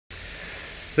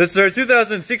This is our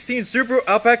 2016 Subaru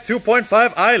Outback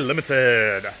 2.5i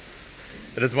Limited.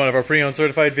 It is one of our pre-owned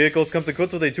certified vehicles. Comes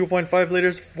equipped with a 2.5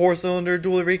 liters 4-cylinder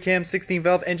dual recam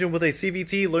 16-valve engine with a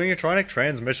CVT Lineartronic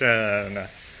transmission.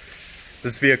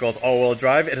 This vehicle is all-wheel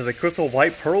drive. It is a crystal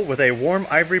white pearl with a warm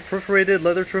ivory perforated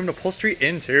leather trimmed upholstery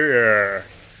interior.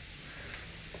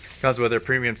 Comes with their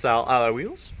premium style alloy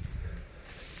wheels,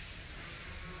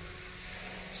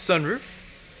 sunroof,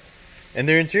 and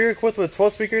their interior equipped with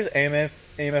 12 speakers,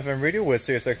 AM/FM radio with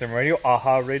Sirius XM radio,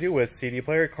 AHA radio with CD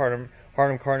player, Harman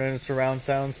Kardon surround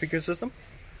sound speaker system.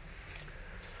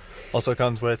 Also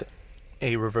comes with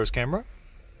a reverse camera,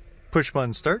 push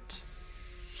button start,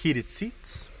 heated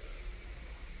seats,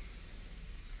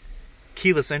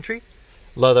 keyless entry,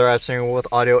 leather wrapped steering wheel with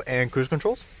audio and cruise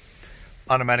controls,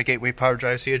 automatic 8-way power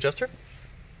drive seat adjuster.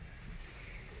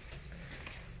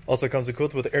 Also comes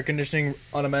equipped with air conditioning,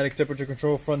 automatic temperature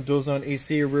control, front dual zone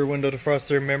AC, rear window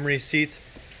defroster, memory seat,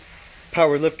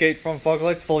 power liftgate, front fog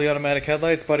lights, fully automatic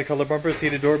headlights, body color bumpers,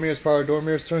 heated door mirrors, power door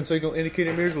mirrors, turn signal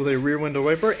indicator mirrors with a rear window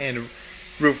wiper, and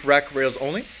roof rack rails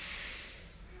only.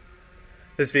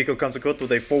 This vehicle comes equipped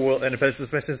with a 4-wheel independent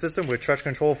suspension system with traction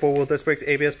control, 4-wheel disc brakes,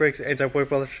 ABS brakes,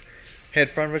 anti-whiplash head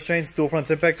front restraints, dual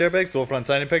front impact airbags, dual front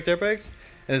side impact airbags.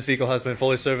 And this vehicle has been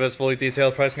fully serviced, fully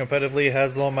detailed, priced competitively,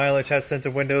 has low mileage, has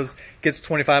tinted windows, gets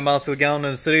 25 miles to the gallon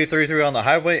in the city, 33 on the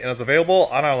highway, and is available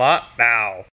on our lot now.